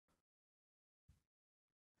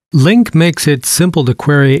LINQ makes it simple to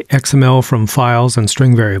query XML from files and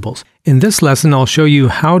string variables. In this lesson, I'll show you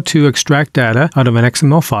how to extract data out of an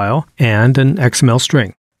XML file and an XML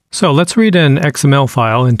string. So let's read an XML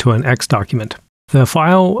file into an X document. The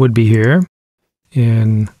file would be here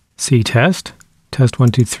in ctest,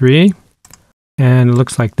 test123, and it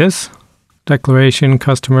looks like this. Declaration,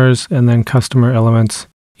 customers, and then customer elements,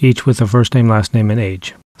 each with a first name, last name, and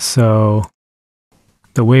age. So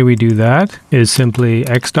the way we do that is simply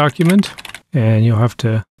X document, and you'll have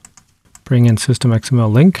to bring in system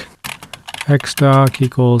XML link. Xdoc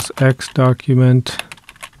equals X document,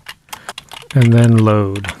 and then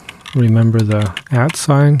load. Remember the @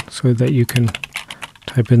 sign so that you can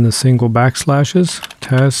type in the single backslashes.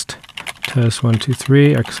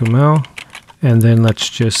 test123 XML, and then let's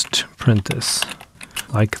just print this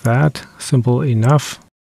like that. Simple enough,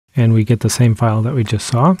 and we get the same file that we just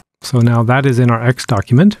saw. So now that is in our X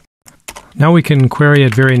document. Now we can query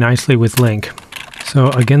it very nicely with LINQ.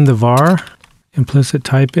 So again, the var, implicit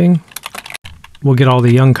typing, we'll get all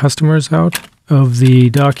the young customers out of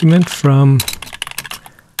the document from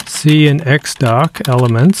C and Xdoc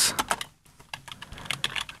elements.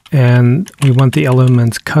 And we want the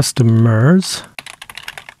elements customers.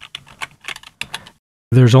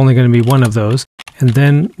 There's only going to be one of those. And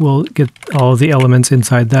then we'll get all the elements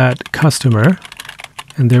inside that customer.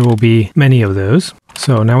 And there will be many of those.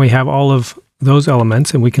 So now we have all of those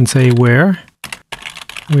elements, and we can say where.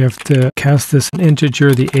 We have to cast this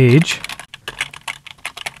integer, the age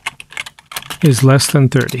is less than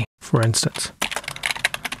 30, for instance.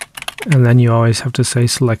 And then you always have to say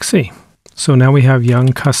select C. So now we have young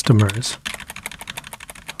customers.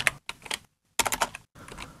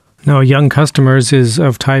 Now young customers is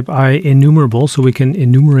of type IEnumerable, so we can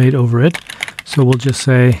enumerate over it. So we'll just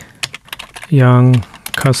say young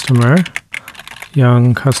customer,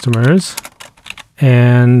 young customers,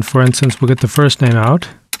 and for instance we'll get the first name out.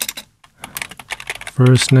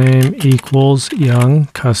 First name equals young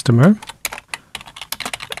customer,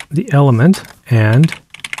 the element, and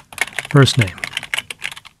first name,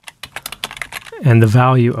 and the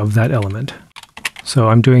value of that element. So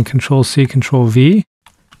I'm doing Control C, Control V,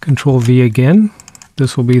 Control V again.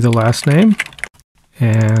 This will be the last name,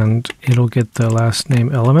 and it'll get the last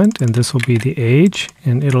name element, and this will be the age,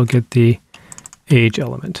 and it'll get the age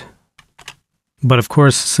element. But of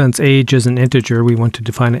course, since age is an integer, we want to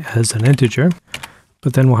define it as an integer.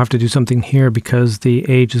 But then we'll have to do something here because the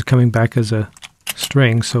age is coming back as a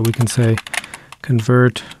string, so we can say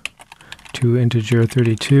convert to integer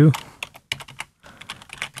 32.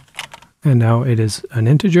 And now it is an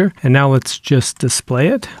integer. And now let's just display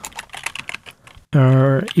it.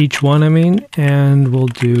 Or each one, and we'll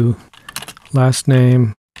do last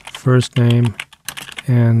name, first name,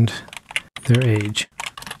 and their age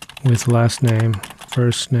with last name,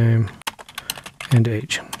 first name, and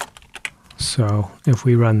age. So if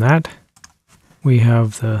we run that, we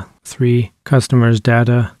have the 3 customers'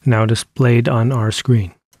 data now displayed on our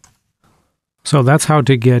screen. So that's how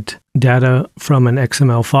to get data from an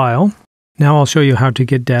XML file. Now I'll show you how to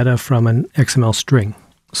get data from an XML string.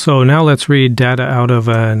 So now let's read data out of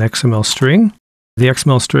an XML string. The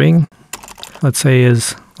XML string, let's say,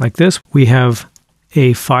 is like this. We have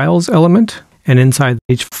a files element, and inside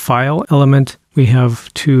each file element, we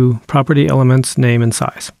have 2 property elements, name and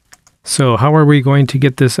size. So how are we going to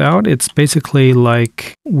get this out? It's basically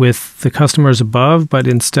like with the customers above, but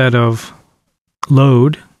instead of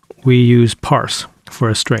load, we use parse for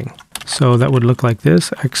a string. So that would look like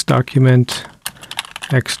this. X document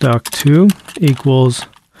xdoc2 equals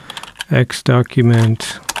X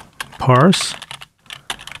document parse,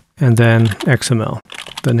 and then XML,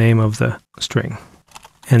 the name of the string.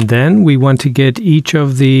 And then we want to get each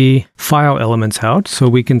of the file elements out. So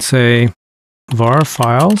we can say var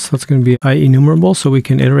files, that's going to be IEnumerable, so we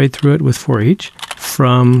can iterate through it with for each,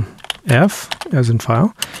 from F, as in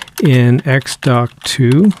file, in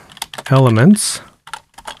xdoc2 elements.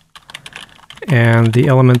 And the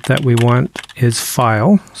element that we want is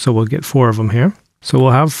file, so we'll get 4 of them here. So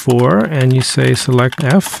we'll have 4, and you say select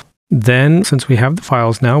F. Then, since we have the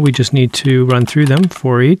files now, we just need to run through them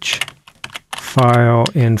for each file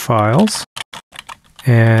in files.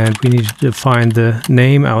 And we need to define the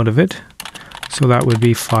name out of it. So that would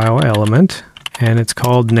be file element, and it's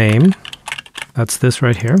called name. That's this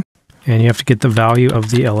right here. And you have to get the value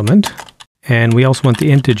of the element. And we also want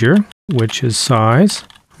the integer, which is size,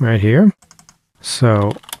 right here.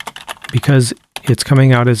 So because it's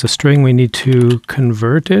coming out as a string, we need to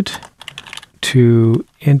convert it to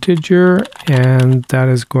integer, and that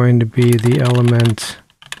is going to be the element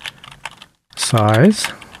size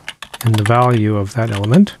and the value of that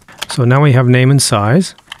element. So now we have name and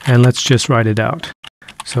size, And let's just write it out.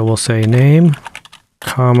 So we'll say name,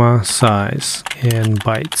 comma, size in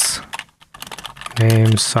bytes.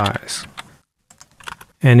 Name, size.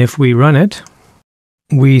 And if we run it,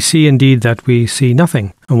 we see indeed that we see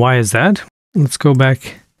nothing. And why is that? Let's go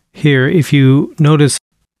back here. If you notice,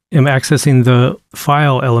 I'm accessing the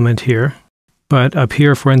file element here, but up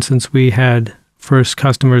here, for instance, we had first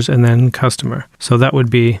customers and then customer. So that would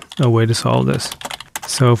be a way to solve this.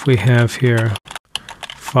 So if we have here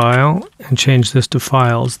file and change this to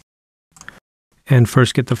files, and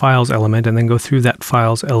first get the files element and then go through that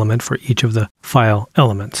files element for each of the file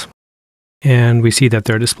elements. And we see that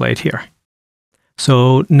they're displayed here.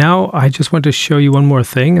 So now I just want to show you one more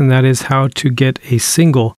thing, and that is how to get a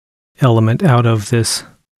single element out of this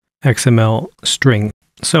XML string.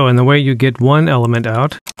 So, and the way you get one element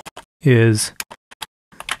out is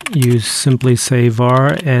you simply say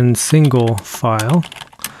var and single file.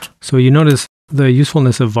 So you notice the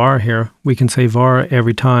usefulness of var here. We can say var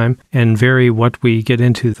every time and vary what we get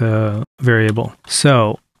into the variable.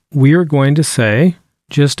 So we are going to say,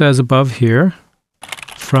 just as above here,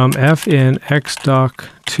 from f in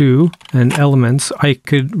xdoc2 and elements, I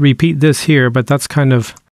could repeat this here, but that's kind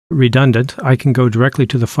of redundant. I can go directly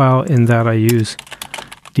to the file in that I use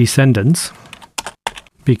descendants,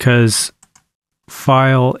 because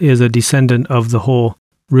file is a descendant of the whole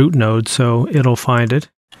root node, so it'll find it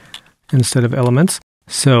instead of elements.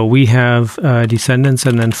 So we have descendants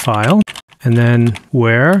and then file, and then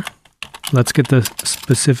where. Let's get the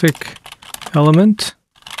specific element,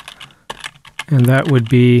 and that would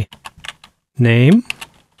be name.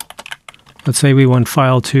 Let's say we want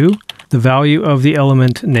file2. The value of the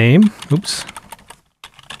element name,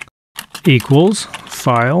 equals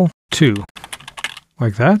file2,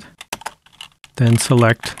 like that. Then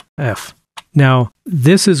select F. Now,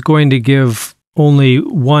 this is going to give only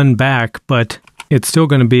one back, but it's still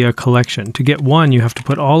going to be a collection. To get one, you have to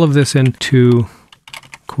put all of this into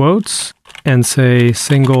quotes and say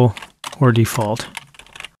single or default.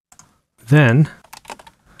 Then,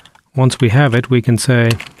 once we have it, we can say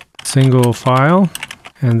single file,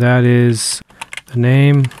 and that is the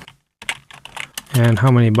name and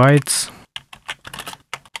how many bytes.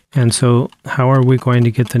 And so how are we going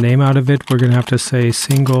to get the name out of it? We're going to have to say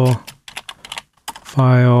single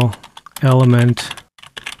file element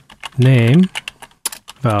name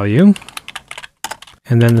value,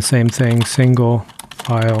 and then the same thing, single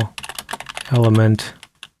file element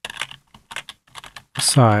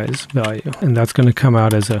size value. And that's going to come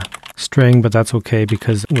out as a string, but that's okay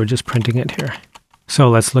because we're just printing it here. So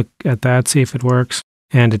let's look at that, see if it works.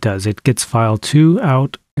 And it does. It gets file2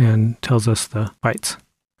 out and tells us the bytes.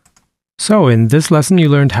 So in this lesson, you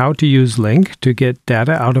learned how to use LINQ to get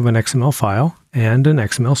data out of an XML file and an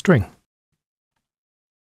XML string.